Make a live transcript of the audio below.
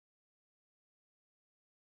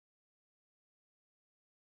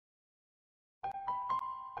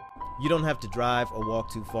You don't have to drive or walk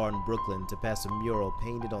too far in Brooklyn to pass a mural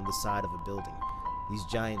painted on the side of a building. These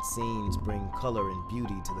giant scenes bring color and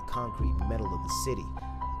beauty to the concrete metal of the city.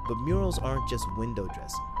 But murals aren't just window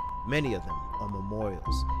dressing. Many of them are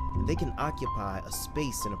memorials, and they can occupy a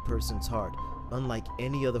space in a person's heart, unlike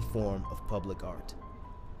any other form of public art.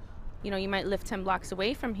 You know, you might live 10 blocks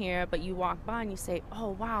away from here, but you walk by and you say, oh,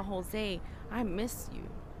 wow, Jose, I miss you.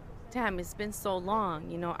 Damn, it's been so long.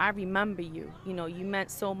 You know, I remember you. You know, you meant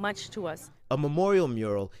so much to us. A memorial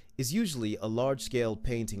mural is usually a large-scale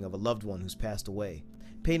painting of a loved one who's passed away,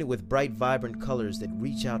 painted with bright, vibrant colors that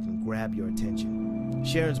reach out and grab your attention.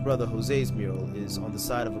 Sharon's brother Jose's mural is on the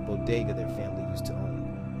side of a bodega their family used to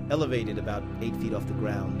own. Elevated about 8 feet off the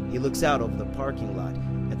ground, he looks out over the parking lot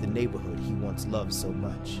at the neighborhood he once loved so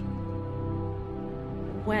much.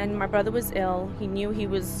 When my brother was ill, he knew he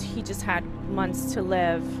just had months to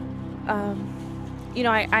live. You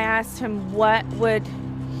know, I asked him what would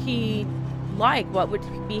he like, what would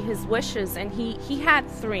be his wishes, and he had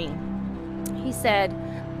 3. He said,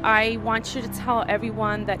 I want you to tell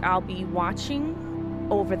everyone that I'll be watching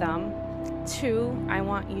over them. 2, I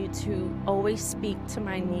want you to always speak to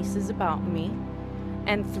my nieces about me.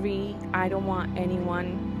 And 3, I don't want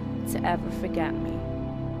anyone to ever forget me.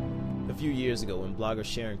 A few years ago, when blogger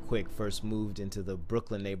Sharon Quick first moved into the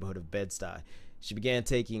Brooklyn neighborhood of Bed-Stuy, she began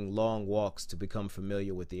taking long walks to become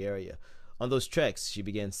familiar with the area. On those treks, she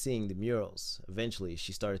began seeing the murals. Eventually,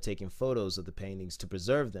 she started taking photos of the paintings to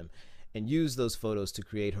preserve them and used those photos to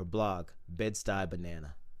create her blog, Bed-Stuy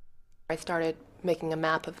Banana. I started making a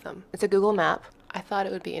map of them. It's a Google map. I thought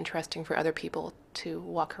it would be interesting for other people to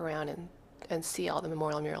walk around and see all the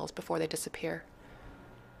memorial murals before they disappear.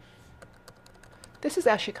 This is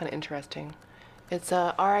actually kind of interesting. It's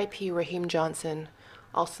R.I.P. Raheem Johnson,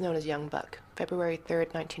 also known as Young Buck, February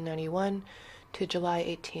 3rd, 1991 to July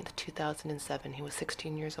 18th, 2007. He was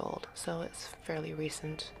 16 years old, so it's fairly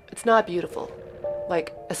recent. It's not beautiful,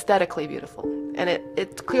 like aesthetically beautiful. And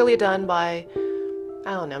it's clearly done by,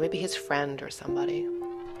 I don't know, maybe his friend or somebody.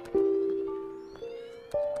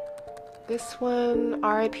 This one,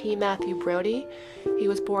 R.I.P. Matthew Brody. He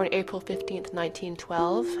was born April 15th,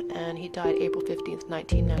 1912, and he died April 15th,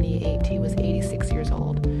 1998. He was 86 years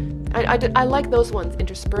old. I like those ones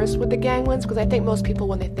interspersed with the gang ones, because I think most people,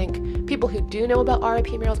 when they think, people who do know about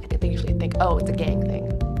R.I.P. murals, I think they usually think, oh, it's a gang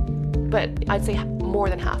thing. But I'd say more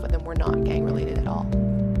than half of them were not gang related at all.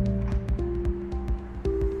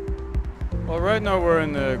 Well, right now we're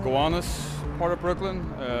in the Gowanus part of Brooklyn.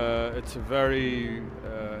 It's a very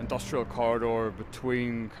industrial corridor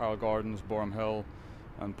between Carroll Gardens, Borum Hill,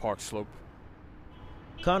 and Park Slope.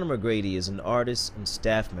 Connor McGrady is an artist and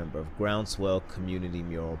staff member of Groundswell Community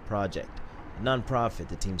Mural Project, a nonprofit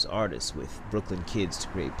that teams artists with Brooklyn kids to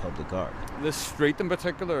create public art. This street in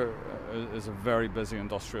particular is a very busy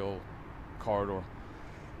industrial corridor.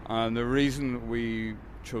 And the reason we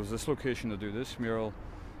chose this location to do this mural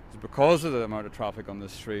is because of the amount of traffic on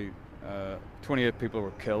this street. 28 people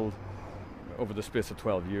were killed over the space of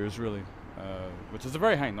 12 years, really, which is a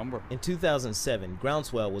very high number. In 2007,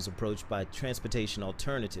 Groundswell was approached by Transportation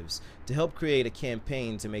Alternatives to help create a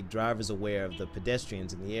campaign to make drivers aware of the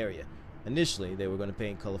pedestrians in the area. Initially, they were going to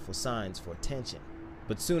paint colorful signs for attention.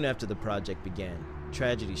 But soon after the project began,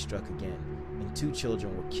 tragedy struck again, and 2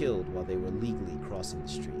 children were killed while they were legally crossing the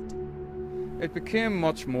street. It became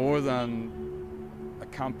much more than a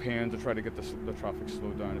campaign to try to get the traffic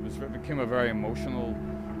slowed down. It became a very emotional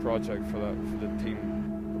project for the team,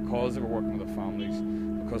 because they were working with the families,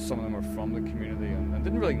 because some of them are from the community and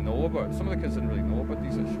didn't really know about, some of the kids didn't really know about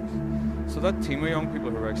these issues. So that team of young people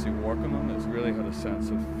who are actually working on this really had a sense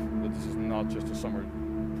of that this is not just a summer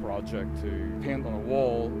project to paint on a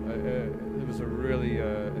wall. It was a really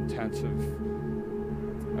intensive,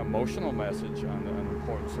 emotional message and an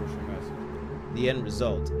important social message. The end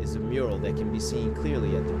result is a mural that can be seen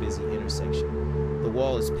clearly at the busy intersection. The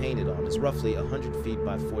wall is painted on is roughly 100 feet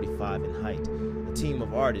by 45 in height. A team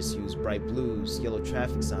of artists use bright blues, yellow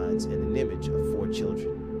traffic signs, and an image of 4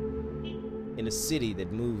 children. In a city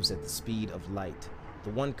that moves at the speed of light,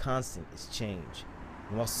 the one constant is change.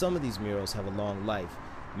 And while some of these murals have a long life,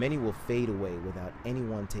 many will fade away without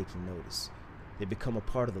anyone taking notice. They become a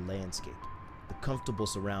part of the landscape, the comfortable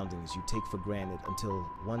surroundings you take for granted until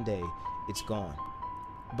one day it's gone.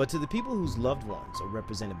 But to the people whose loved ones are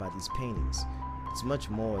represented by these paintings, it's much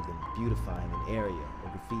more than beautifying an area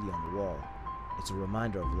or graffiti on the wall. It's a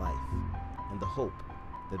reminder of life and the hope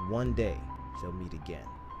that one day they'll meet again.